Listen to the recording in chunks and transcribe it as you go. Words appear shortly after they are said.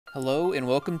Hello and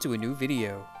welcome to a new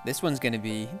video. This one's going to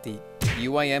be the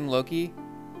UIM Loki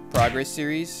progress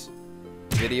series,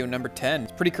 video number 10.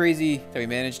 It's pretty crazy that we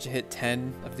managed to hit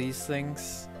 10 of these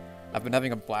things. I've been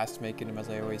having a blast making them, as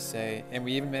I always say, and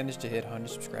we even managed to hit 100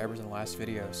 subscribers in the last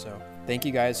video, so thank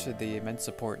you guys for the immense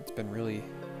support. It's been really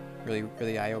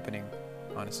eye-opening,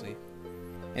 honestly.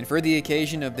 And for the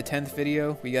occasion of the 10th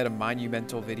video, we got a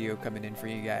monumental video coming in for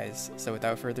you guys. So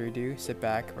without further ado, sit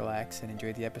back, relax, and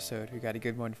enjoy the episode. We got a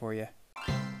good one for you.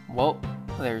 Well,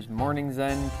 there's Morning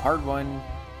Zen part 1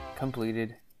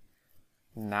 completed.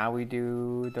 Now we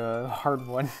do the hard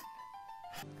one.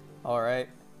 Alright,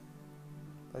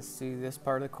 let's see this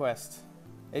part of the quest.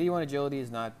 81 agility is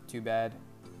not too bad.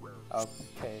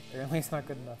 Okay, apparently it's not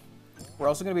good enough. We're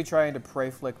also going to be trying to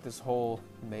prey flick this whole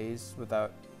maze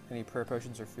without any prayer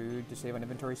potions or food to save on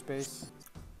inventory space.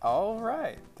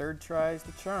 Alright, third try is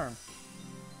the charm.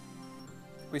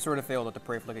 We sort of failed at the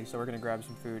prey flicking, so we're going to grab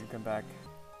some food and come back.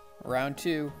 Round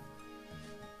 2.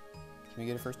 Can we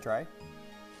get a first try?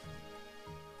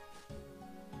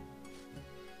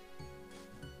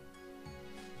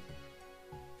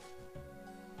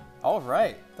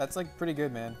 Alright, that's like pretty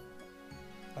good, man.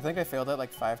 I think I failed that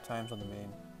like 5 times on the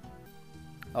main.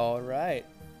 Alright.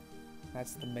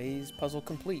 That's the maze puzzle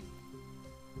complete.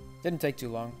 Didn't take too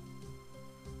long.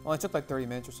 Only took like 30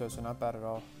 minutes or so, so not bad at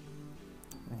all.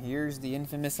 And here's the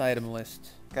infamous item list.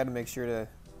 Gotta make sure to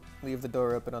leave the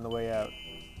door open on the way out.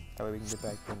 That way we can get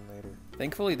back in later.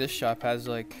 Thankfully this shop has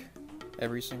like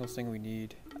every single thing we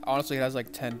need. Honestly, it has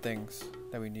like 10 things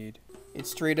that we need. It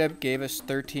straight up gave us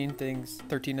 13 things,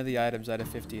 13 of the items out of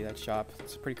 50, that shop.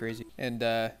 It's pretty crazy. And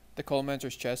the Coal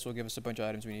Mentor's chest will give us a bunch of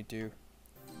items we need too.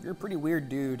 You're a pretty weird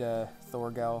dude,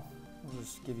 Thorgal. I'll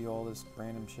just give you all this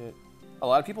random shit. A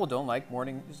lot of people don't like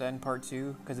Morning Zen Part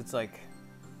 2 because it's like,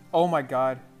 oh my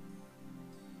god.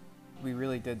 We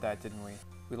really did that, didn't we?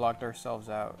 We locked ourselves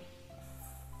out.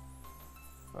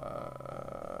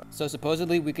 So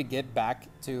supposedly we could get back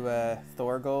to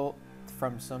Thorgal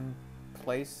from some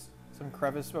place, some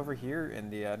crevice over here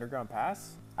in the underground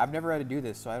pass. I've never had to do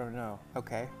this, so I don't know.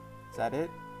 Okay, is that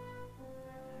it?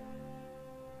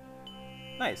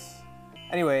 Nice.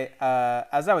 Anyway,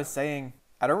 as I was saying,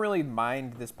 I don't really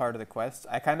mind this part of the quest.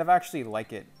 I kind of actually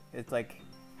like it. It's like,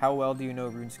 how well do you know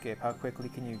RuneScape? How quickly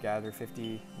can you gather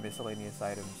 50 miscellaneous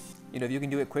items? You know, if you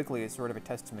can do it quickly, it's sort of a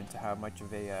testament to how much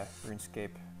of a RuneScape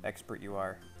expert you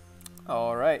are.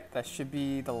 Alright, that should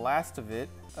be the last of it.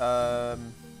 Oh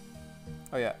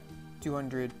yeah,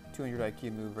 200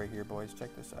 IQ move right here, boys.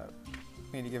 Check this out.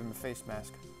 We need to give him a face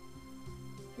mask.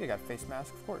 Yeah, got a face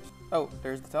mask, of course. Oh,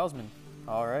 there's the talisman.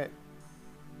 Alright.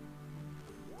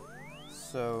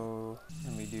 So,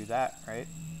 then we do that, right?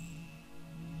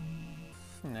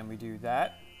 And then we do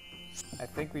that. I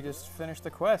think we just finished the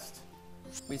quest.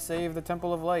 We saved the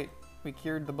Temple of Light. We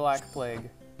cured the Black Plague.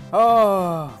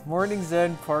 Oh, Morning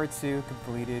Zen Part 2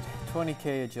 completed.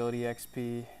 20k agility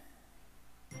XP.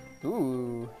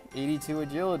 Ooh, 82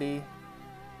 agility.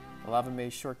 Lava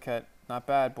Maze shortcut. Not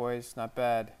bad, boys, not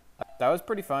bad. That was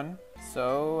pretty fun.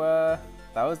 So,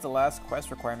 that was the last quest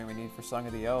requirement we need for Song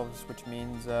of the Elves, which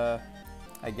means,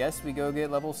 I guess we go get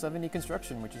level 70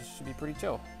 construction, which should be pretty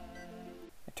chill.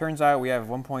 It turns out we have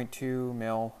 1.2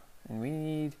 mil, and we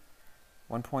need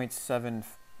 1.7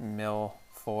 mil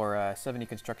for 70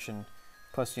 construction,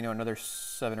 plus, you know, another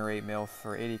 7 or 8 mil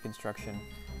for 80 construction.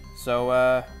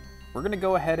 So, we're gonna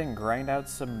go ahead and grind out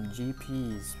some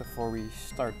GPs before we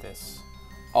start this.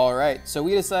 Alright, so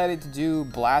we decided to do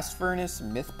Blast Furnace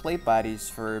Myth Plate Bodies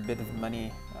for a bit of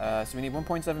money. So we need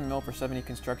 1.7 mil for 70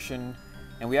 construction,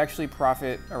 and we actually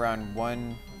profit around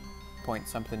 1.2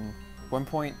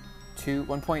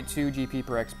 GP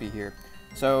per XP here.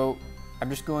 So I'm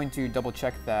just going to double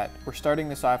check that. We're starting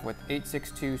this off with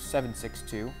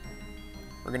 862762.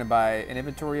 We're gonna buy an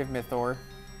inventory of myth ore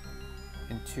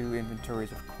and 2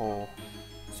 inventories of coal.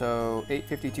 So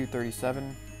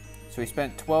 852.37. So we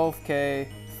spent 12k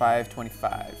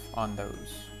 525 on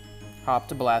those. Hop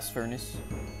to Blast Furnace,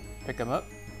 pick them up,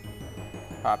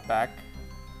 hop back.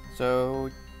 So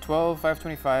 12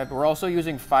 525. We're also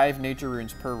using 5 nature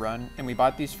runes per run, and we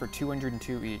bought these for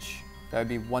 202 each. That would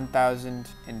be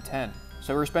 1010.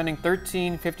 So we're spending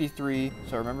 1353.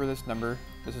 So remember this number.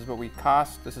 This is what we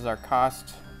cost. This is our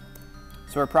cost.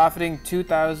 So we're profiting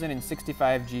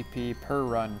 2065 GP per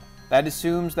run. That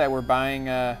assumes that we're buying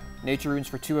nature runes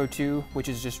for 202, which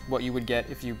is just what you would get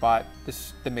if you bought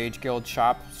the Mage Guild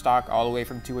shop stock all the way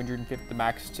from 250 the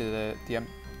max to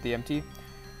the empty.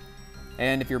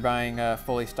 And if you're buying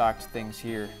fully stocked things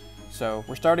here. So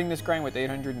we're starting this grind with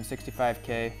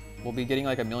 865k. We'll be getting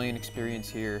like 1 million experience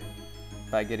here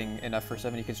by getting enough for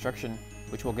 70 construction,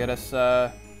 which will get us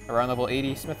around level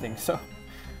 80 smithing, so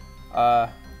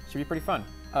should be pretty fun.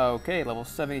 Okay, level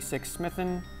 76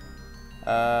 smithing.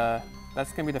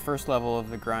 That's gonna be the first level of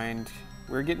the grind.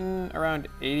 We're getting around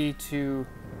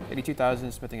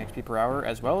 82,000 smithing XP per hour,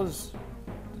 as well as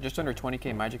just under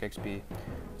 20k magic XP.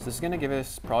 So this is gonna give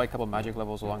us probably a couple magic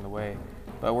levels along the way.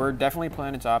 But we're definitely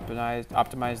planning to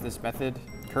optimize this method.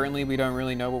 Currently, we don't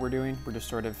really know what we're doing. We're just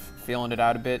sort of feeling it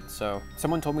out a bit. So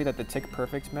someone told me that the tick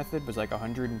perfect method was like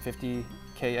 150k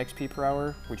XP per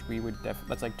hour, which we would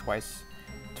that's like twice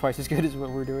as good as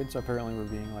what we're doing. So apparently we're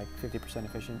being like 50%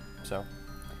 efficient. So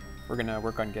we're gonna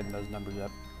work on getting those numbers up.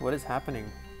 What is happening?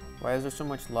 Why is there so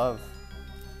much love?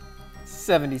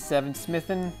 77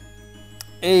 smithing.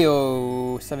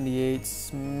 Ayo, 78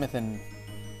 smithing.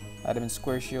 Adamant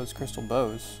square shields, crystal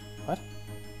bows. What?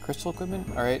 Crystal equipment?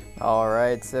 Alright.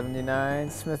 Alright,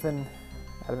 79 smithing.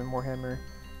 Adamant warhammer.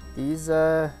 These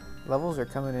levels are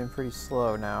coming in pretty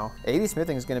slow now. 80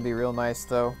 smithing is going to be real nice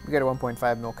though. We got a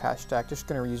 1.5 mil cash stack. Just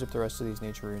going to reuse up the rest of these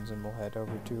nature runes and we'll head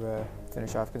over to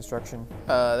finish off construction.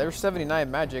 There's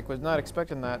 79 magic. Was not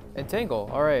expecting that. Entangle.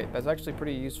 Alright, that's actually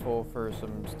pretty useful for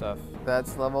some stuff.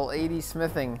 That's level 80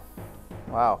 smithing.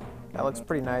 Wow. That looks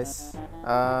pretty nice.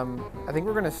 I think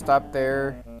we're gonna stop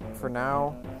there for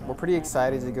now. We're pretty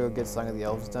excited to go get Song of the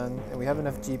Elves done, and we have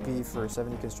enough GP for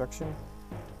 70 construction,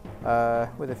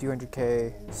 with a few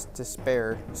 100k to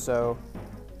spare. So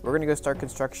we're gonna go start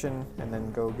construction and then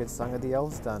go get Song of the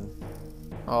Elves done.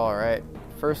 All right,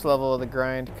 first level of the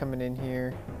grind coming in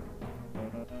here.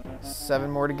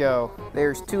 7 more to go.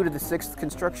 There's 2 to the 6th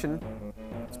construction.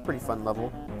 It's a pretty fun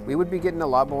level. We would be getting a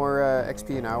lot more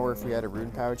XP an hour if we had a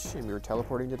rune pouch and we were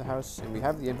teleporting to the house, and we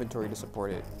have the inventory to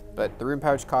support it. But the rune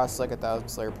pouch costs like 1,000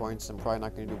 Slayer points. I'm probably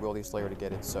not going to do Wildy Slayer to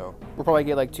get it, so we'll probably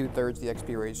get like 2/3 the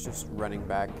XP rates just running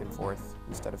back and forth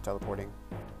instead of teleporting.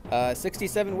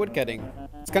 67 woodcutting.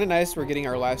 It's kind of nice we're getting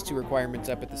our last 2 requirements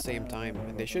up at the same time,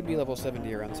 and they should be level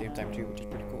 70 around the same time too, which is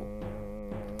pretty cool.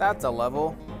 That's a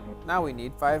level. Now we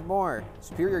need 5 more.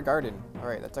 Superior Garden.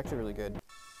 Alright, that's actually really good.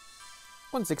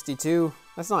 162.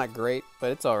 That's not great,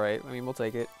 but it's alright. I mean, we'll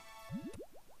take it.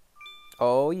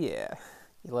 Oh yeah.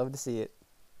 You love to see it.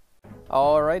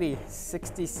 Alrighty.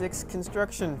 66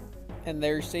 construction. And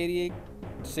there's 68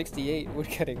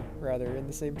 woodcutting, rather, in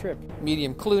the same trip.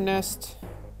 Medium clue nest.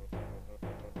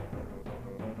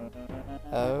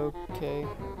 Okay.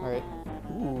 Alright.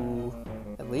 Ooh.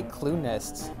 Elite clue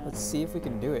nest. Let's see if we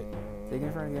can do it. Take it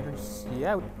in front of the entrance.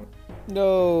 Yeah.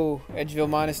 No. Edgeville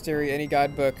Monastery, any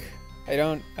god book. I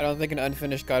don't think an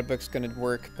unfinished god book's gonna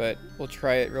work, but we'll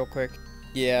try it real quick.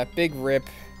 Yeah, big rip.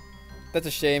 That's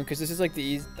a shame, because this is like the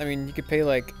easy. I mean, you could pay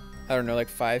like, I don't know, like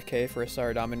 5k for a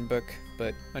Saradomin book,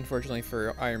 but unfortunately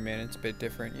for Iron Man, it's a bit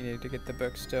different. You need to get the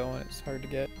book still, and it's hard to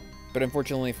get. But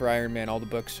unfortunately for Iron Man, all the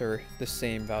books are the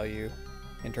same value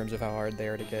in terms of how hard they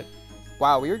are to get.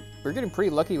 Wow, we're getting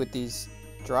pretty lucky with these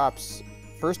drops.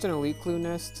 First an elite clue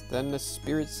nest, then a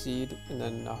spirit seed, and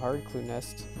then a hard clue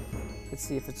nest. Let's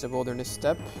see if it's a wilderness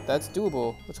step. That's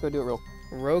doable. Let's go do it real.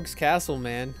 Rogue's Castle,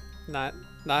 man. Not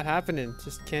happening.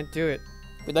 Just can't do it.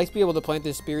 We'd like to be able to plant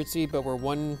this spirit seed, but we're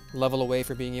 1 level away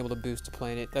from being able to boost to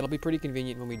plant it. That'll be pretty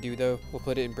convenient when we do, though. We'll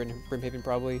put it in Brimhaven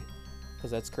probably,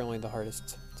 because that's currently the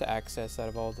hardest to access out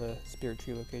of all the spirit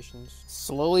tree locations.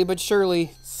 Slowly but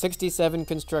surely, 67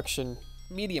 construction.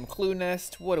 Medium clue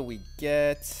nest. What do we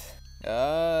get?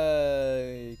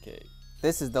 Okay.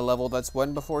 This is the level that's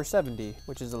 1 before 70,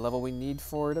 which is the level we need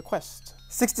for the quest.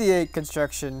 68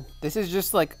 construction. This is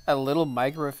just like a little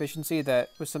micro efficiency that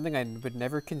was something I would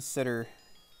never consider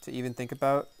to even think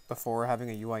about before having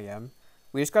a UIM.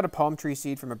 We just got a palm tree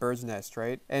seed from a bird's nest,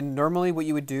 right? And normally what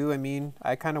you would do, I mean,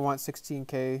 I kind of want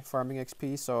 16k farming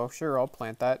XP, so sure, I'll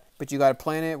plant that. But you got to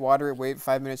plant it, water it, wait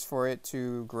 5 minutes for it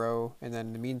to grow, and then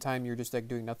in the meantime, you're just like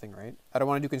doing nothing, right? I don't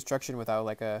want to do construction without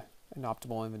like an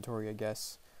optimal inventory, I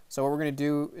guess. So what we're going to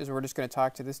do is we're just going to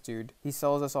talk to this dude. He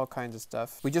sells us all kinds of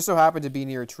stuff. We just so happen to be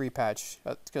near a tree patch,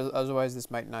 because otherwise this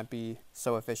might not be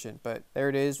so efficient. But there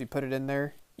it is. We put it in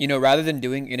there. You know, rather than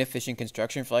doing inefficient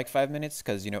construction for like 5 minutes,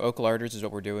 because, you know, oak larders is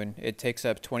what we're doing. It takes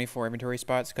up 24 inventory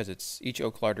spots because it's each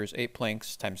oak larder is 8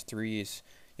 planks times 3 is,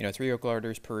 you know, 3 oak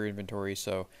larders per inventory.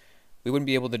 So we wouldn't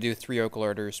be able to do 3 oak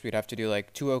larders. We'd have to do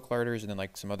like 2 oak larders and then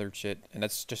like some other shit. And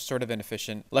that's just sort of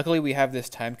inefficient. Luckily, we have this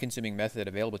time-consuming method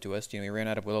available to us. You know, we ran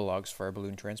out of willow logs for our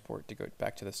balloon transport to go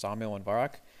back to the sawmill in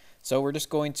Varrock. So we're just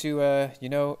going to, you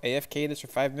know, AFK this for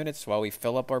 5 minutes while we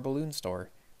fill up our balloon store.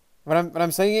 When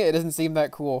I'm saying it, it doesn't seem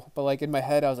that cool. But like in my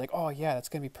head, I was like, oh yeah, that's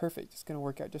going to be perfect. It's going to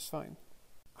work out just fine.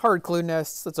 Hard clue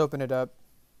nests. Let's open it up.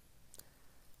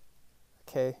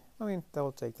 Okay. I mean, that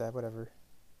will take that, whatever.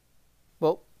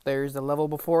 Well, there's the level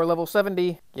before level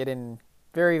 70. Get in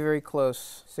Very, very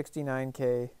close.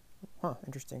 69k. Huh,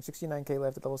 interesting. 69k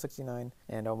left at level 69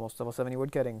 and almost level 70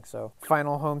 woodcutting. So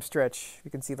final home stretch.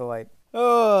 You can see the light.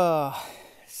 Oh,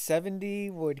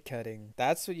 70 woodcutting.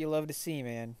 That's what you love to see,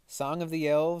 man. Song of the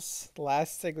Elves. The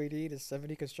last thing we need is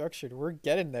 70 construction. We're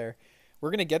getting there. We're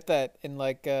going to get that in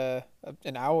like an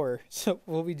hour. So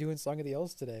we'll be doing Song of the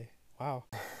Elves today. Wow.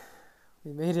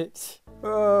 We made it.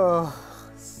 Oh,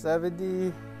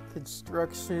 70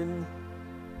 construction.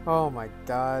 Oh my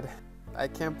God. I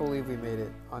can't believe we made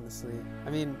it, honestly. I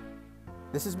mean,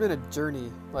 this has been a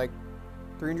journey. Like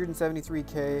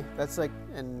 373k. That's like,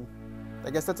 and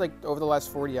I guess that's like over the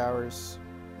last 40 hours,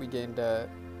 we spent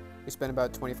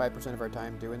about 25% of our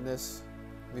time doing this.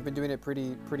 We've been doing it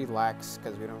pretty lax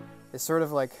because it's sort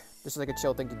of like, just like a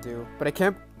chill thing to do. But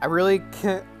I really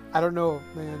can't, I don't know,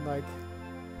 man, like,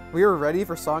 we were ready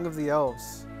for Song of the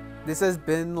Elves. This has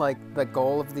been like the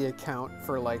goal of the account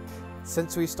for like,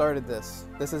 since we started this.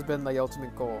 This has been the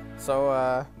ultimate goal. So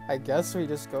I guess we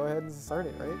just go ahead and start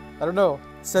it, right? I don't know.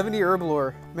 70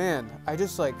 Herblore. Man, I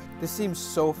just like, this seems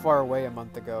so far away a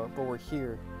month ago, but we're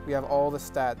here. We have all the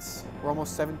stats. We're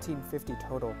almost 1750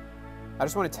 total. I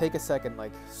just want to take a second,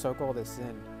 like, soak all this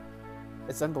in.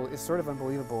 It's sort of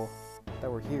unbelievable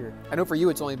that we're here. I know for you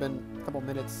it's only been a couple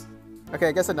minutes. Okay,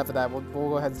 I guess enough of that. We'll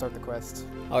go ahead and start the quest.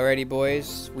 Alrighty,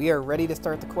 boys. We are ready to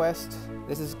start the quest.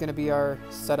 This is going to be our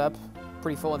setup.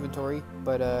 Pretty full inventory,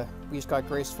 but we just got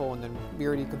graceful and then we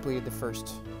already completed the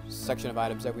first section of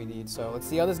items that we need. So let's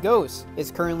see how this goes.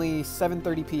 It's currently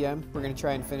 7:30 p.m. We're going to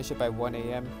try and finish it by 1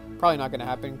 a.m. Probably not going to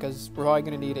happen because we're probably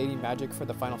going to need 80 magic for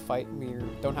the final fight. We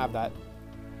don't have that.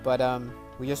 But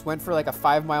we just went for like a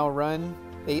 5-mile run,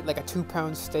 ate like a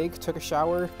 2-pound steak, took a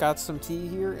shower, got some tea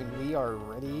here, and we are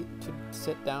ready to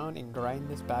sit down and grind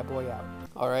this bad boy out.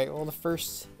 Alright, well the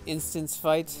first instance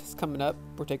fight is coming up.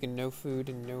 We're taking no food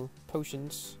and no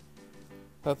potions.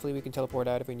 Hopefully we can teleport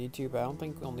out if we need to, but I don't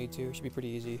think we'll need to. It should be pretty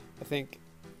easy. I don't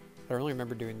really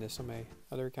remember doing this on my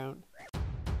other account.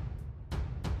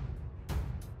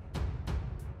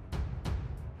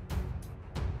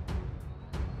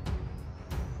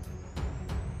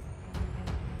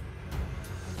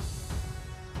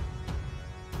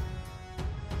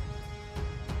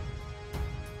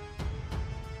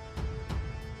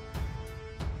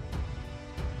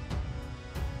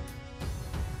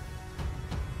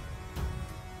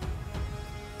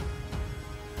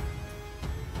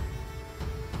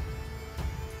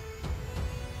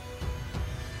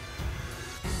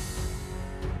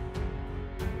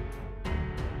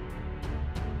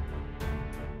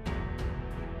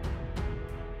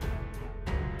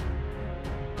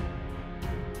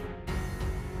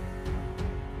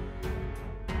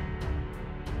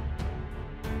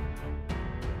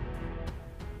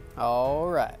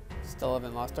 Alright, still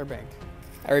haven't lost our bank.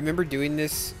 I remember doing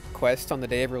this quest on the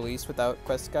day of release without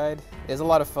quest guide. It was a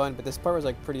lot of fun, but this part was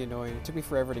like pretty annoying. It took me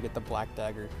forever to get the black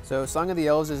dagger. So Song of the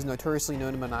Elves is notoriously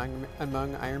known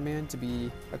among Iron Man to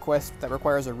be a quest that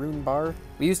requires a rune bar.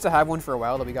 We used to have one for a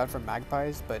while that we got from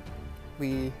magpies, but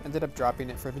we ended up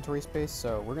dropping it for inventory space,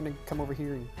 so we're gonna come over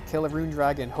here and kill a rune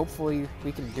dragon. Hopefully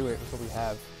we can do it with what we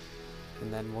have,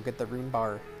 and then we'll get the rune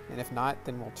bar. And if not,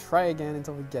 then we'll try again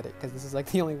until we get it, because this is like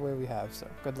the only way we have, so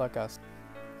good luck us.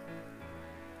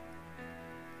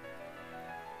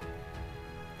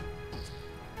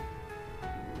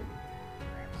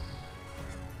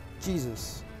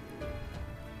 Jesus.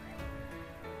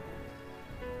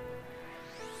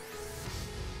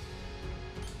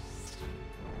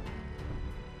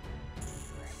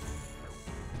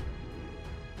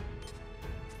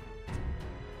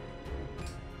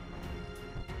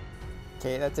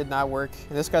 Okay, that did not work.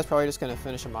 And this guy's probably just gonna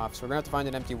finish him off. So we're gonna have to find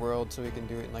an empty world so we can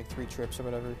do it in like 3 trips or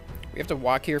whatever. We have to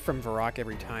walk here from Varrock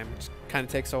every time, which kind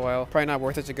of takes a while. Probably not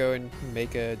worth it to go and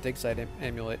make a dig site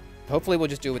amulet. Hopefully we'll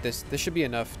just do it with this. This should be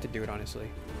enough to do it, honestly.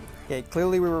 Okay,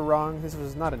 clearly we were wrong. This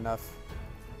was not enough.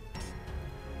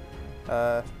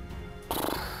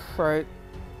 Alright.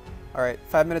 Alright,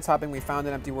 5 minutes hopping. We found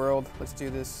an empty world. Let's do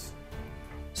this.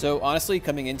 So honestly,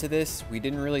 coming into this, we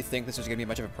didn't really think this was going to be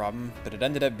much of a problem, but it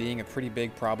ended up being a pretty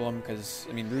big problem because,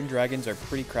 I mean, rune dragons are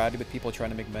pretty crowded with people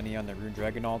trying to make money on the rune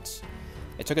dragon alts.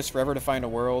 It took us forever to find a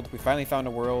world. We finally found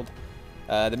a world.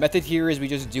 The method here is we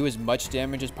just do as much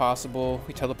damage as possible.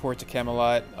 We teleport to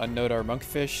Camelot, unnode our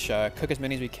monkfish, cook as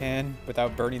many as we can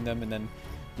without burning them, and then,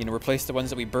 you know, replace the ones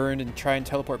that we burned and try and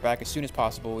teleport back as soon as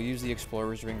possible. We use the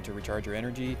Explorer's Ring to recharge our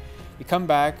energy. We come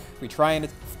back, we try and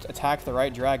attack the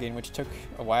right dragon, which took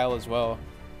a while as well,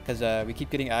 because we keep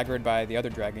getting aggroed by the other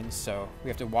dragons, so we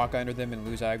have to walk under them and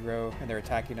lose aggro, and they're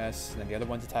attacking us, and then the other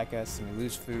ones attack us, and we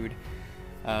lose food.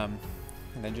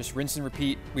 and then just rinse and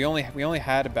repeat. We only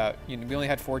had about, we only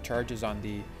had 4 charges on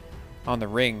the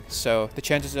ring, so the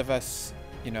chances of us,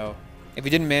 if we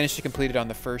didn't manage to complete it on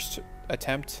the first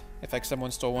attempt, if like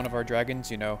someone stole one of our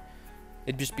dragons,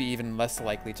 it'd just be even less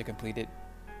likely to complete it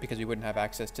because we wouldn't have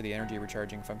access to the energy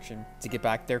recharging function to get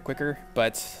back there quicker.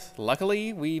 But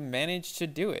luckily, we managed to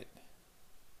do it.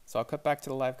 So I'll cut back to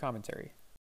the live commentary.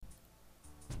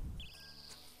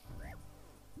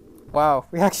 Wow,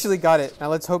 we actually got it. Now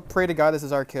let's pray to God this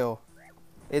is our kill.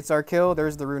 It's our kill.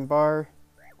 There's the rune bar.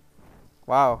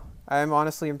 Wow, I am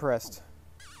honestly impressed.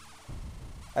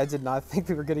 I did not think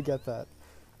we were going to get that.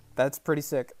 That's pretty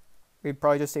sick. We'd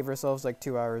probably just save ourselves like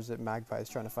 2 hours at Magpies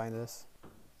trying to find this.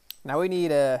 Now we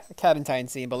need a Cadentine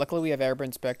scene, but luckily we have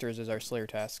Airborne Spectres as our Slayer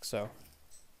task, so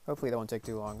hopefully that won't take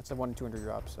too long. It's a 1 in 200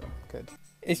 drop, so good.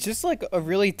 It's just like a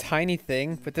really tiny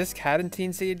thing, but this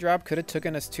Cadentine seed drop could have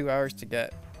taken us 2 hours to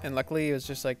get, and luckily it was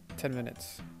just like 10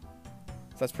 minutes.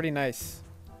 So that's pretty nice.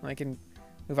 I can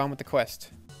move on with the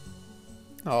quest.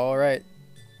 Alright,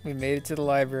 we made it to the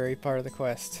library part of the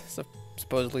quest. So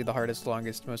supposedly the hardest,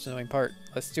 longest, most annoying part.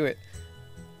 Let's do it.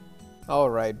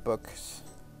 Alright, books.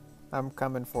 I'm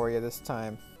coming for you this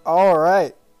time.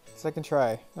 Alright! Second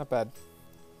try. Not bad.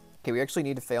 Okay, we actually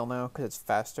need to fail now because it's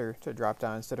faster to drop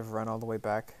down instead of run all the way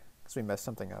back because we messed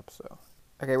something up, so.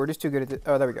 Okay, we're just too good at it.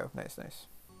 Oh, there we go. Nice, nice.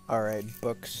 Alright,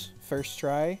 books. First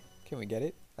try. Can we get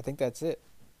it? I think that's it.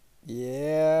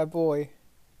 Yeah, boy.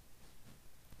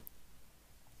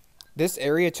 This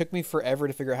area took me forever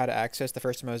to figure out how to access the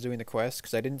first time I was doing the quest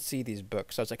because I didn't see these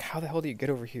books. I was like, how the hell do you get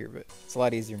over here? But it's a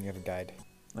lot easier when you have a guide.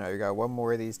 Alright, we got 1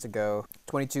 more of these to go.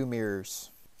 22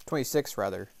 mirrors. 26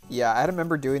 rather. Yeah, I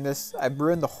remember doing this. I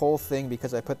ruined the whole thing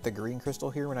because I put the green crystal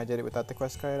here when I did it without the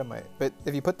quest guide. But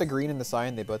if you put the green in the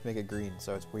sign, they both make it green,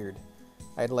 so it's weird.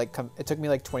 I had to like it took me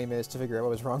like 20 minutes to figure out what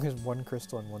was wrong with 1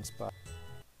 crystal in 1 spot.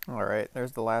 Alright,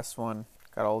 there's the last one.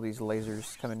 Got all these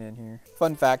lasers coming in here.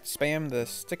 Fun fact, spam the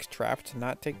sticks trap to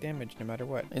not take damage no matter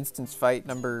what. Instance fight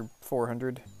number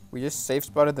 400. We just safe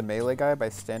spotted the melee guy by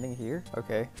standing here?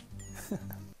 Okay.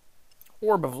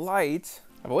 Orb of light.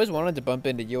 I've always wanted to bump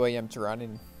into UIM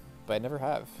Tyrannin, but I never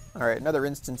have. Alright, another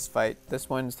instance fight. This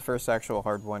one's the first actual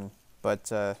hard one,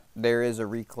 but there is a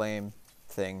reclaim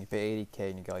thing. You pay 80k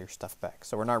and you get all your stuff back.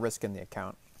 So we're not risking the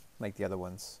account like the other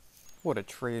ones. What a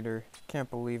traitor. Can't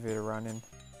believe it, Tyrannin.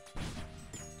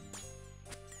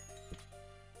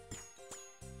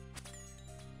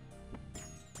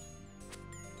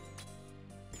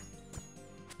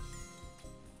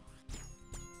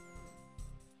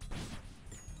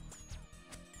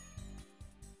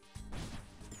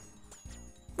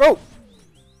 Oh!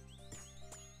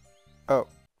 Oh,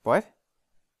 what?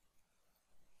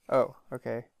 Oh,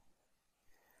 okay.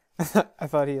 I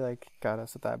thought he like got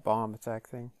us with that bomb attack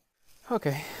thing.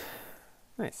 Okay.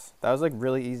 Nice. That was like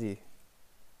really easy.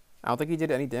 I don't think he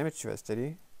did any damage to us, did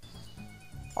he?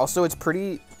 Also, it's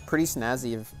pretty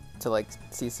snazzy to like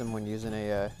see someone using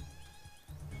a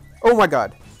Oh my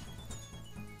god!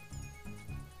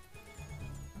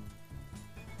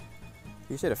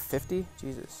 You said a 50?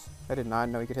 Jesus. I did not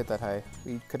know he could hit that high.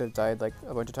 We could have died like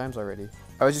a bunch of times already.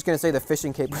 I was just gonna say the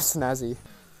fishing cape was snazzy.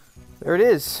 There it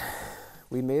is.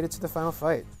 We made it to the final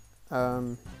fight.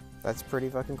 That's pretty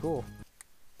fucking cool.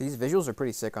 These visuals are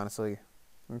pretty sick, honestly.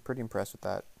 I'm pretty impressed with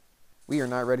that. We are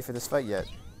not ready for this fight yet.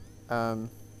 So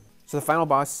the final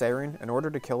boss, Siren, in order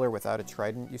to kill her without a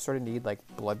trident, you sort of need like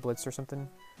Blood Blitz or something.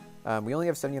 We only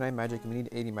have 79 magic and we need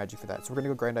 80 magic for that. So we're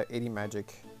gonna go grind out 80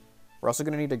 magic. We're also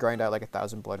going to need to grind out like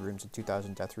 1,000 blood runes and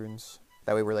 2,000 death runes.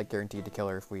 That way we're like guaranteed to kill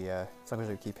her if we, as long as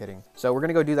we keep hitting. So we're going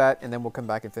to go do that and then we'll come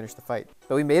back and finish the fight.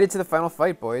 But we made it to the final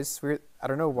fight, boys. I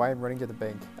don't know why I'm running to the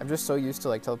bank. I'm just so used to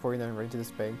like teleporting them and running to this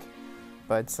bank.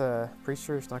 But pretty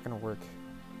sure it's not going to work.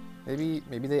 Maybe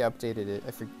they updated it.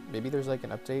 Maybe there's like an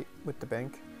update with the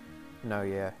bank. No,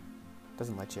 yeah.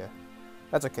 Doesn't let you.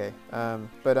 That's okay.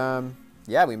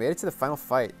 Yeah, we made it to the final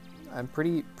fight. I'm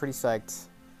pretty psyched.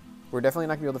 We're definitely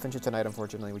not going to be able to finish it tonight,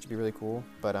 unfortunately, which would be really cool.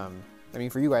 But, I mean,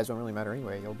 for you guys, it won't really matter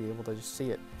anyway. You'll be able to just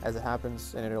see it as it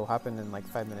happens, and it'll happen in, like,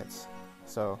 5 minutes.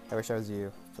 So, I wish I was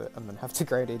you, but I'm going to have to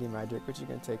grind 80 magic, which is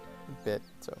going to take a bit.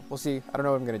 So, we'll see. I don't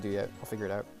know what I'm going to do yet. We'll figure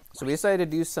it out. So, we decided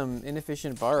to do some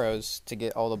inefficient borrows to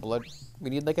get all the blood. We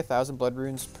need, like, 1,000 blood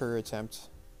runes per attempt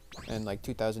and, like,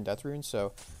 2,000 death runes.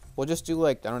 So, we'll just do,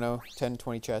 like, I don't know, 10,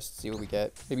 20 chests, see what we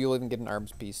get. Maybe we'll even get an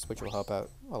arms piece, which will help out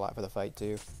a lot for the fight,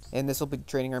 too. And this will be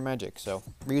training our magic, so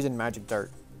we're using Magic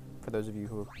Dart, for those of you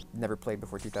who have never played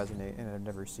before 2008 and have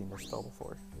never seen this spell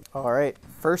before. Alright,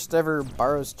 first ever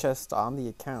Barrows chest on the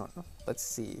account. Let's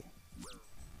see.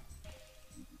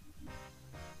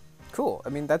 Cool, I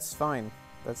mean, that's fine.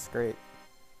 That's great.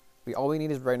 All we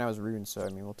need is right now is runes, so I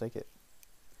mean, we'll take it.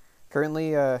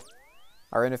 Currently,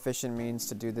 our inefficient means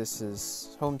to do this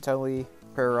is home telly,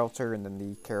 prayer altar, and then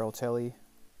the carol telly,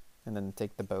 and then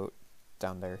take the boat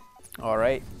down there. All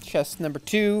right, chest number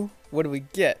 2. What do we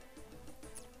get?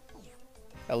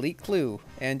 Elite clue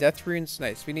and death runes.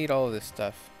 Nice. We need all of this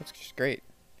stuff. That's just great.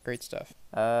 Great stuff.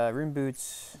 Rune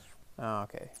boots. Oh,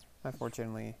 okay.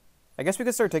 Unfortunately, I guess we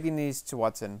could start taking these to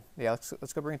Watson. Yeah,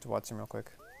 let's go bring it to Watson real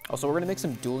quick. Also, we're gonna make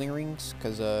some dueling rings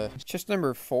because chest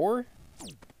number 4.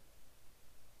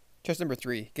 Chest number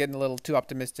 3. Getting a little too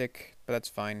optimistic, but that's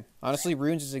fine. Honestly,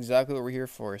 runes is exactly what we're here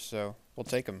for, so we'll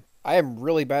take them. I am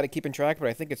really bad at keeping track, but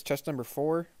I think it's chest number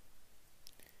 4.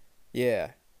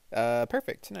 Yeah.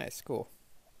 Perfect. Nice. Cool.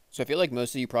 So I feel like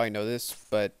most of you probably know this,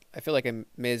 but I feel like I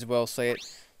may as well say it.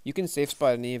 You can safe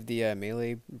spot any of the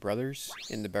melee brothers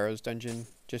in the Barrows dungeon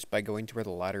just by going to where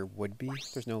the ladder would be.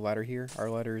 There's no ladder here.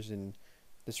 Our ladder is in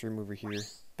this room over here,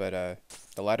 but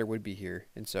the ladder would be here,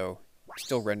 and so it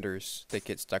still renders they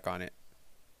get stuck on it.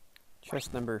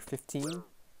 Chest number 15.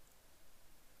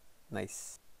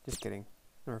 Nice. Just kidding.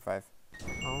 Number 5.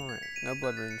 Alright, no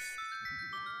blood runes.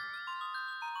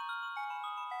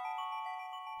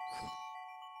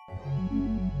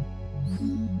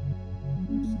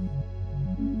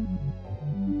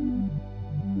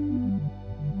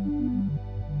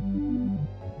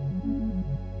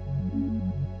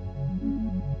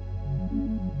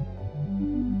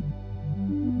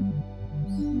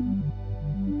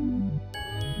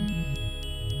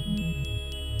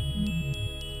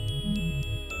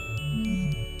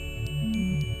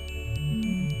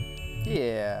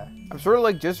 Yeah. I'm sort of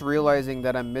like just realizing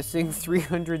that I'm missing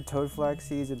 300 Toadflax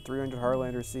seeds and 300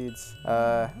 Harlander seeds.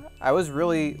 I was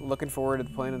really looking forward to the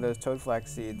planting of those Toadflax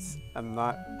seeds. I'm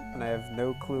not, and I have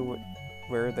no clue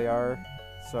where they are.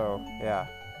 So, yeah.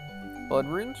 Blood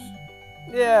runes?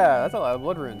 Yeah, that's a lot of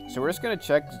blood runes. So we're just gonna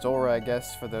check Zora, I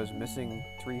guess, for those missing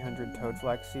 300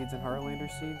 Toadflax seeds and Harlander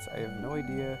seeds. I have no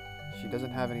idea. She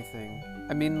doesn't have anything.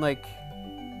 I mean, like,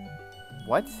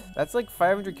 what? That's like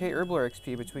 500k Herbler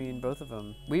XP between both of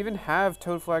them. We even have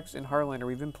Toadflax and Harlander.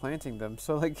 We've been planting them.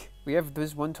 So like, we have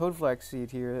this one Toadflax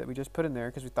seed here that we just put in there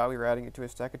because we thought we were adding it to a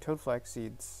stack of Toadflax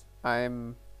seeds.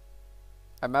 I'm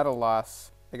at a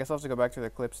loss. I guess I'll have to go back to the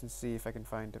clips and see if I can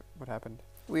find what happened.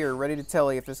 We are ready to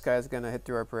telly if this guy's gonna hit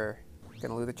through our prayer.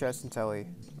 Gonna loot the chest and telly.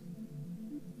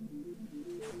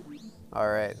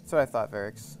 Alright, that's what I thought,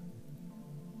 Varix.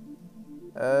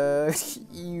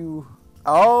 Ew.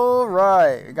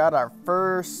 Alright, we got our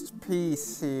first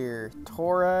piece here.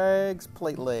 Torags,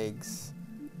 plate legs.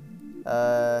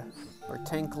 Or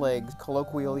tank legs,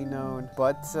 colloquially known.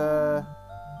 But, I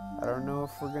don't know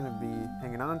if we're gonna be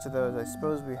hanging on to those. I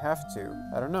suppose we have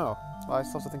to. I don't know. Well, I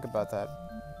still have to think about that.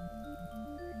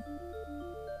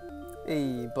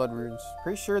 Hey, blood runes.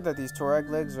 Pretty sure that these Torag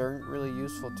legs aren't really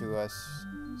useful to us.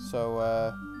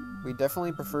 So, we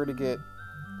definitely prefer to get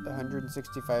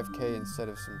 165k instead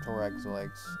of some Torag's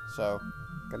legs. So,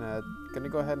 gonna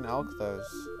go ahead and alch those.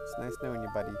 It's nice knowing you,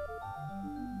 buddy.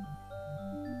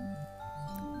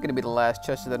 Gonna be the last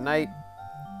chest of the night.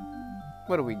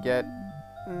 What do we get?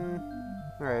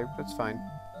 Alright, that's fine.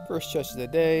 First chest of the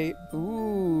day.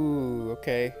 Ooh,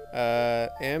 okay.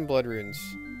 And blood runes.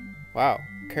 Wow.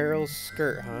 Carol's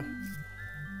skirt, huh?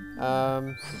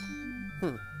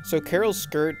 So Carol's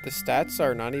skirt, the stats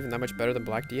are not even that much better than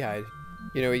Black D'hide.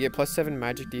 You know, we get +7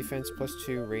 magic defense,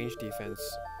 +2 range defense,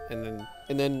 and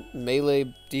then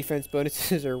melee defense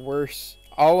bonuses are worse.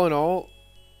 All in all,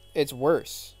 it's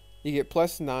worse. You get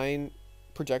 +9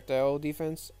 projectile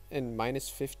defense and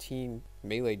 -15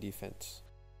 melee defense.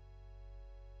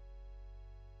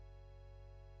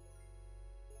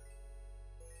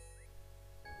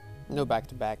 No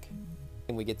back-to-back.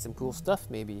 And we get some cool stuff,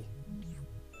 maybe.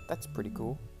 That's pretty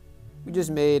cool. We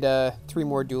just made 3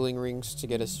 more dueling rings to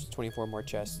get us 24 more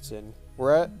chests, and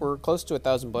we're close to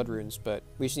 1,000 blood runes, but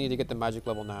we just need to get the magic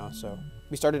level now. So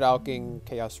we started alching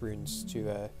chaos runes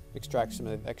to extract some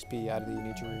of the XP out of the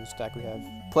nature rune stack we have.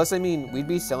 Plus, I mean, we'd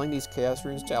be selling these chaos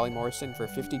runes to Ali Morrison for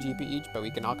 50 GP each, but we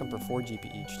can alch them for 4 GP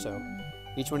each. So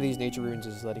each one of these nature runes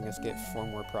is letting us get 4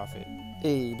 more profit.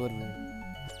 Hey, blood rune.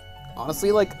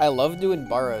 Honestly, like, I love doing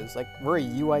Barrows. Like, we're a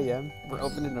UIM. We're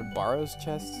opening a Barrows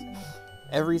chest.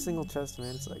 Every single chest,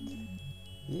 man. It's like,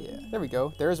 yeah. There we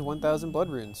go. There's 1,000 blood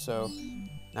runes. So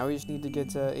now we just need to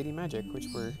get 80 magic, which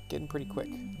we're getting pretty quick.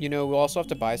 You know, we'll also have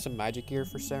to buy some magic gear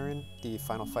for Saren, the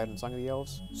final fight in Song of the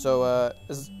Elves. So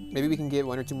maybe we can get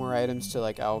 1 or 2 more items to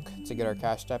like alch to get our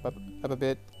cash stack up a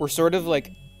bit. We're sort of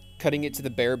like cutting it to the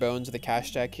bare bones of the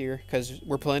cash stack here because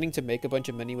we're planning to make a bunch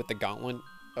of money with the Gauntlet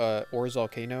or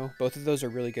Volcano. Both of those are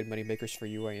really good money makers for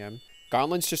UIM.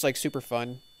 Gauntlet's just like super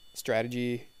fun.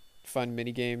 strategy, fun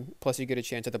mini game. Plus, you get a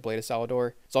chance at the Blade of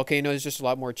Salador. Volcano is just a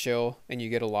lot more chill, and you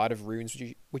get a lot of runes,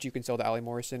 which you can sell to Ali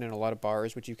Morrison, and a lot of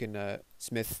bars, which you can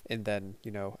smith, and then,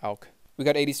 you know, alch. We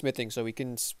got 80 smithing, so we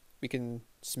can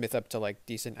smith up to like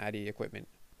decent addy equipment.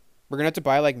 We're gonna have to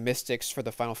buy like mystics for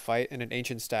the final fight and an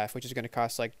ancient staff, which is gonna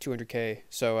cost like 200k.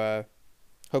 So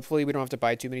hopefully we don't have to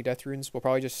buy too many death runes. We'll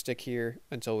probably just stick here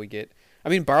until we get. I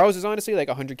mean, Barrows is honestly like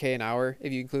 100k an hour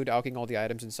if you include alching all the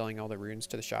items and selling all the runes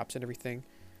to the shops and everything.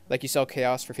 Like you sell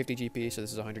chaos for 50 GP, so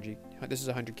this is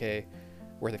 100k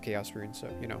worth of chaos runes. So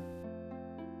you know.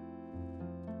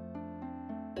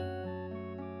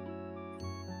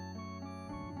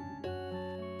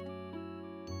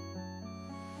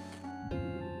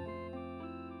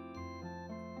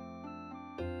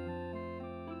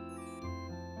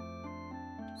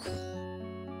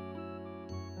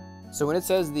 So when it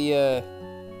says the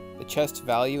chest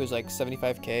value is like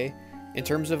 75k, in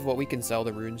terms of what we can sell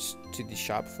the runes to the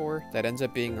shop for, that ends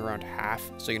up being around half.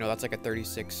 So, you know, that's like a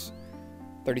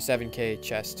 37k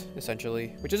chest,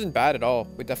 essentially, which isn't bad at all.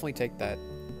 We'd definitely take that.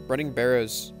 Running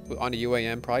barrows on a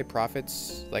UIM probably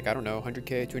profits, like, I don't know,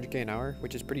 100k, 200k an hour,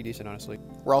 which is pretty decent, honestly.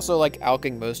 We're also, like,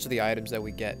 alching most of the items that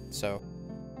we get, so...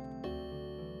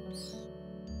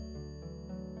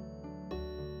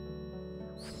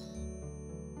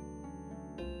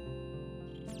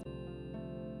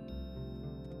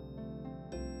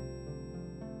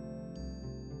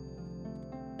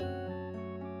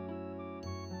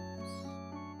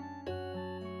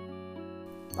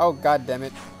 Oh, god damn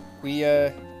it.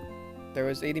 There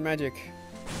was 80 magic.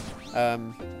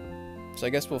 So I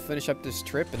guess we'll finish up this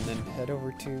trip and then head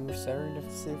over to Saren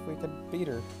to see if we can beat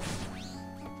her.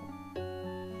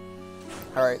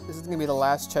 Alright, this is gonna be the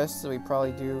last chest that we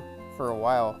probably do for a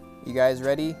while. You guys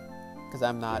ready? Because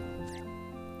I'm not.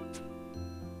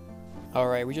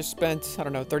 Alright, we just spent, I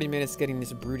don't know, 30 minutes getting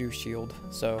this Brudu shield.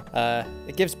 So,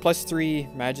 it gives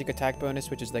 +3 magic attack bonus,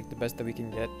 which is like the best that we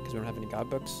can get because we don't have any god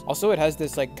books. Also, it has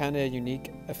this like kind of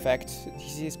unique effect. You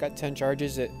see it's got 10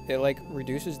 charges. It like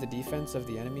reduces the defense of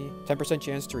the enemy. 10%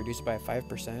 chance to reduce it by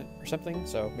 5% or something.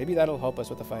 So maybe that'll help us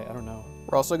with the fight. I don't know.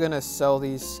 We're also going to sell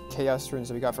these chaos runes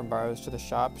that we got from Barrows to the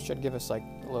shop. Should give us like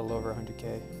a little over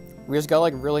 100k. We just got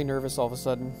like really nervous all of a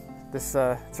sudden. This,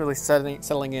 it's really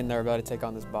settling in. They're about to take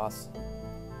on this boss.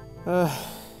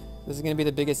 This is going to be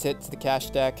the biggest hit to the cash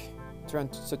stack. It's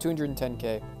around, so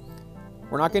 210k.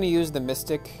 We're not going to use the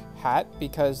Mystic Hat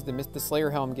because the Slayer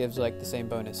Helm gives like the same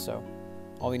bonus, so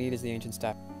all we need is the Ancient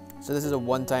Staff. So this is a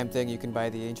one-time thing. You can buy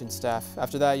the Ancient Staff.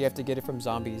 After that, you have to get it from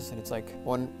zombies, and it's like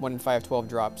 1 in 5, 12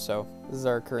 drops, so this is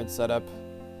our current setup.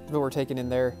 This is what we're taking in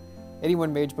there.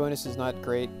 81 mage bonus is not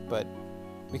great, but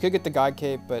we could get the God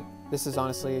Cape, but this is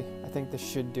honestly, I think this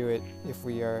should do it if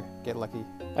we get lucky.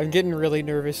 I'm getting really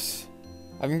nervous.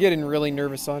 I'm getting really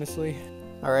nervous, honestly.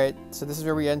 Alright, so this is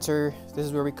where we enter. This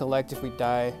is where we collect if we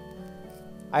die.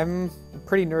 I'm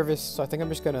pretty nervous, so I think I'm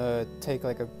just gonna take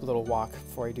like a little walk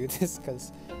before I do this,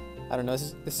 because, I don't know,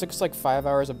 this took us like 5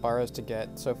 hours of Barrows to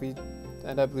get, so if we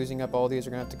end up losing up all these,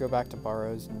 we're gonna have to go back to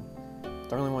Barrows, and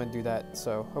don't really want to do that,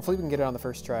 so hopefully we can get it on the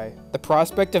first try. The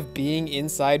prospect of being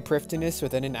inside Prifddinas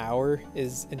within an hour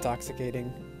is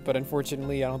intoxicating, but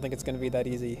unfortunately I don't think it's going to be that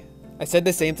easy. I said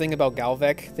the same thing about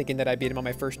Galvek, thinking that I beat him on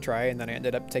my first try, and then I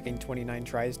ended up taking 29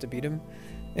 tries to beat him.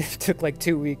 It took like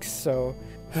 2 weeks, so...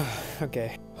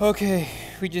 Okay,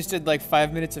 we just did like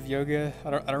 5 minutes of yoga. I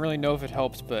don't really know if it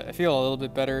helps, but I feel a little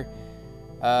bit better.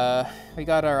 We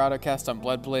got our autocast on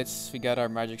Blood Blitz, we got our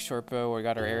magic short bow, we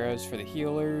got our arrows for the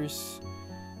healers.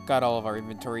 Got all of our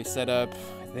inventory set up.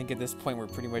 I think at this point we're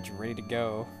pretty much ready to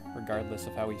go, regardless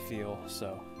of how we feel.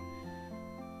 So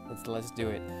let's do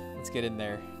it. Let's get in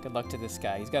there. Good luck to this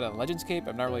guy. He's got a Legends Cape.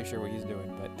 I'm not really sure what he's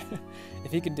doing, but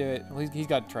if he can do it, well, he's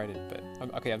got to try it. But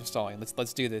okay, I'm stalling.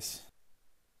 Let's do this.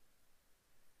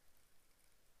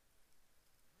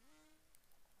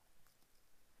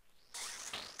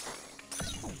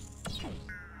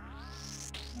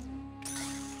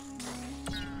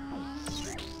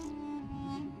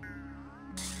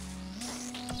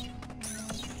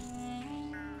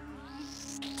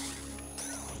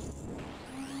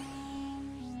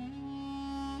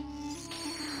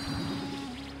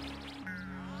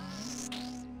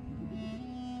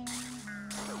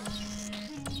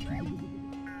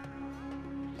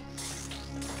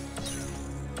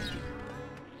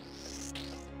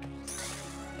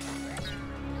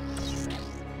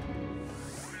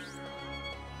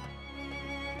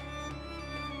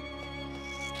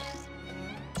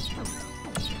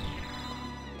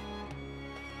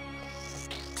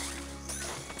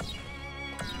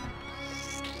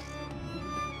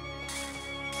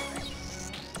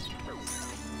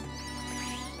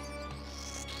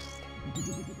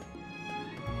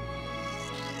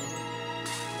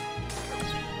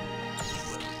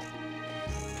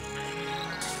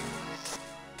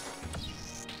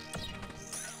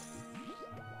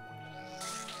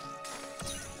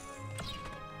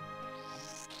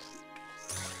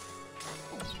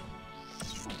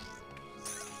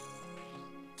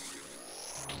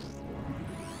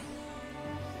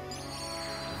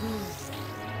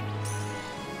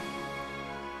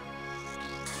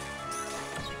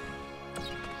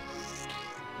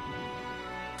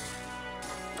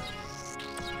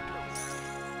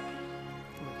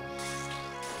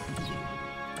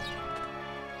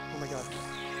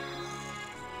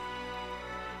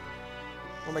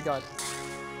 Oh my god.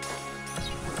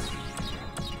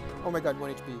 Oh my god,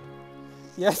 1 HP.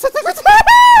 Yes, that's a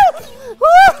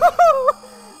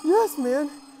yes,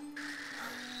 man.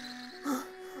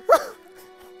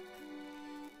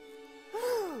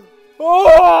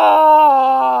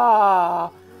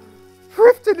 Oh!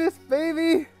 Kryptonus,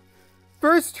 baby!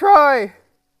 First try!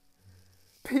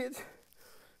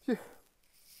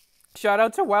 Shout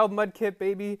out to Wild Mudkip,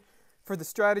 baby, for the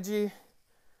strategy.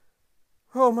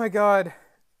 Oh my god.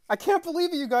 I can't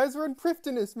believe it, you guys were in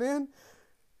Kryptonus, man.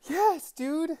 Yes,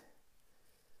 dude.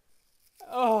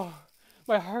 Oh,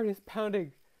 my heart is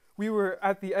pounding. We were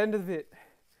at the end of it.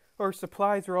 Our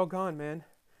supplies are all gone, man.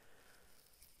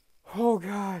 Oh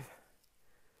god.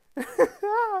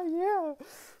 Yeah.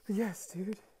 Yes,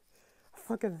 dude.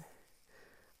 Fucking.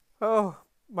 Oh,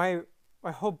 my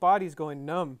whole body's going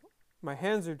numb. My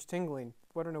hands are tingling.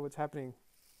 I don't know what's happening.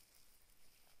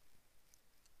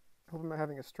 I hope I'm not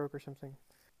having a stroke or something.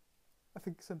 I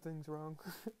think something's wrong.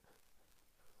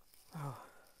 Oh.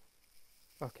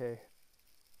 Okay.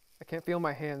 I can't feel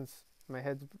my hands. My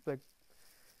head like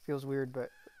feels weird, but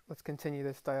let's continue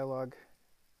this dialogue.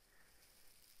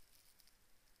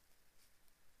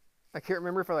 I can't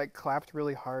remember if I like clapped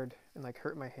really hard and like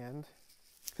hurt my hand.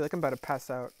 I feel like I'm about to pass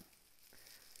out.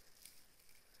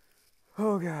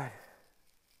 Oh god.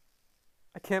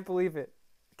 I can't believe it.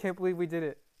 I can't believe we did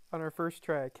it on our first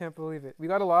try. I can't believe it. We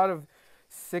got a lot of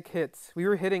sick hits. We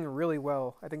were hitting really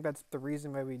well. I think that's the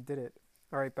reason why we did it.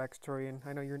 Alright, backstorian.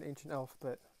 I know you're an ancient elf,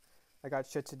 but I got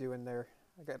shit to do in there.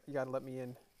 You gotta let me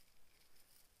in.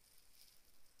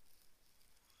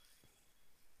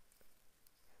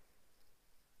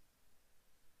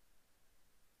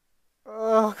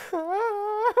 Oh,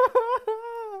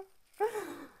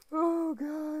 oh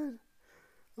god.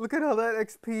 Look at all that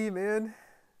XP, man.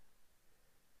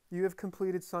 You have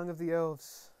completed Song of the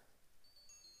Elves.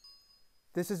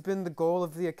 This has been the goal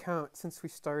of the account since we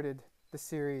started the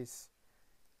series.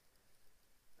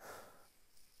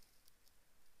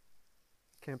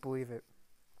 Can't believe it.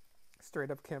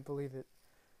 Straight up can't believe it.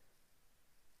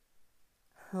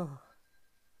 Oh.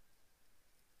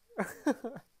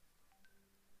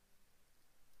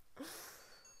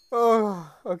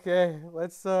 Oh, okay.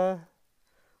 Let's go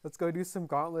do some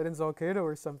Gauntlet in Zolcado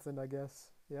or something, I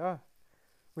guess. Yeah.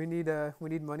 We need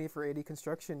money for 80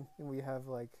 construction, and we have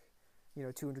like,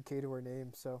 200k to our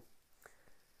name, so.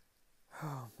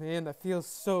 Oh man, that feels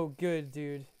so good,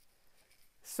 dude.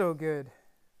 So good.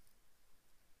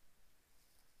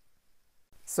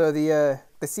 So the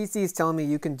CC is telling me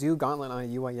you can do Gauntlet on a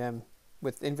UIM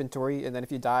with inventory, and then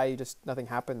if you die, nothing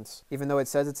happens. Even though it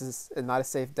says it's not a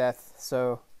safe death,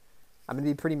 so I'm gonna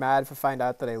be pretty mad if I find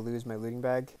out that I lose my looting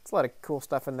bag. It's a lot of cool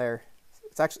stuff in there.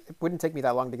 It wouldn't take me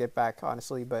that long to get back,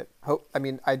 honestly, but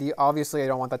obviously I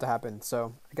don't want that to happen,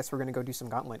 so I guess we're gonna go do some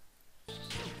Gauntlet.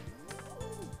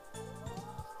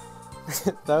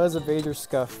 That was a major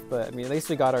scuff, but at least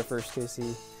we got our first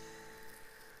KC.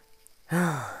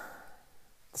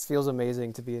 This feels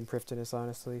amazing to be in Kryptonus,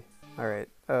 honestly. Alright,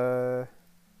 oh,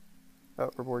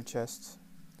 reward chest.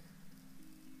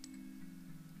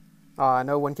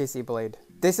 No 1KC blade.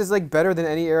 This is like better than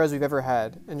any arrows we've ever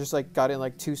had, and just like got it in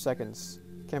like 2 seconds.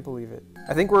 Can't believe it.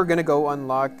 I think we're gonna go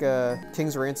unlock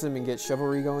King's Ransom and get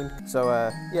Chivalry going. So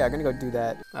yeah, I'm gonna go do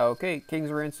that. Okay,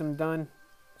 King's Ransom done.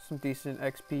 Some decent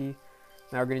XP.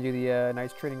 Now we're gonna do the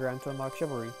Knight's Training Ground to unlock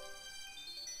Chivalry.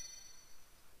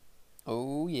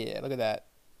 Oh yeah, look at that.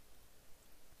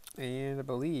 And I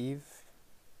believe,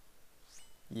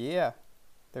 yeah,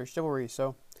 there's Chivalry.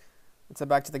 So let's head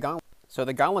back to the Gauntlet. So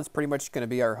the Gauntlet's pretty much going to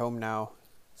be our home now.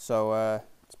 So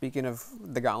speaking of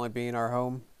the Gauntlet being our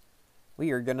home,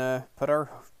 we are going to put our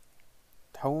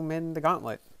home in the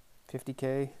Gauntlet.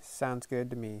 50k sounds good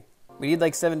to me. We need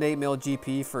like 7 to 8 mil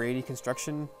GP for 80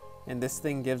 construction. And this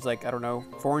thing gives like, I don't know,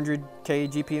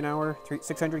 400k GP an hour,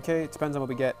 600k. It depends on what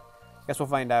we get. I guess we'll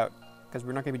find out, because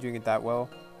we're not going to be doing it that well.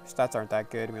 Stats aren't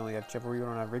that good. We only have Chivalry, we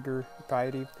don't have Rigor,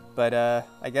 Piety. But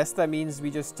I guess that means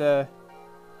we just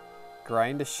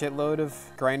grind a shitload of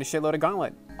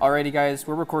Gauntlet. Alrighty guys,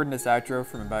 we're recording this outro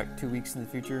from about 2 weeks in the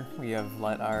future. We have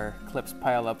let our clips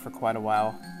pile up for quite a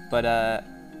while. But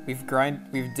we've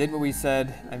did what we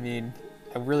said.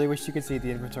 I really wish you could see the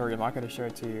inventory. I'm not going to show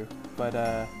it to you. But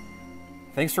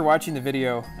thanks for watching the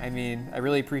video. I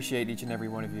really appreciate each and every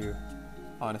one of you.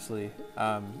 Honestly,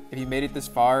 if you made it this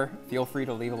far, feel free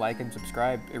to leave a like and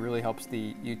subscribe. It really helps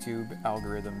the YouTube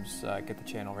algorithms get the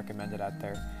channel recommended out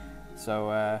there.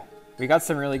 So we got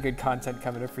some really good content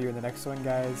coming up for you in the next one,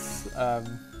 guys.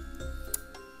 I'm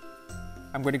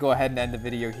going to go ahead and end the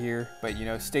video here, but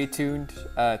stay tuned.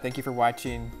 Thank you for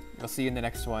watching. We'll see you in the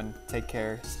next one. Take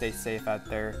care. Stay safe out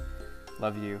there.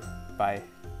 Love you. Bye.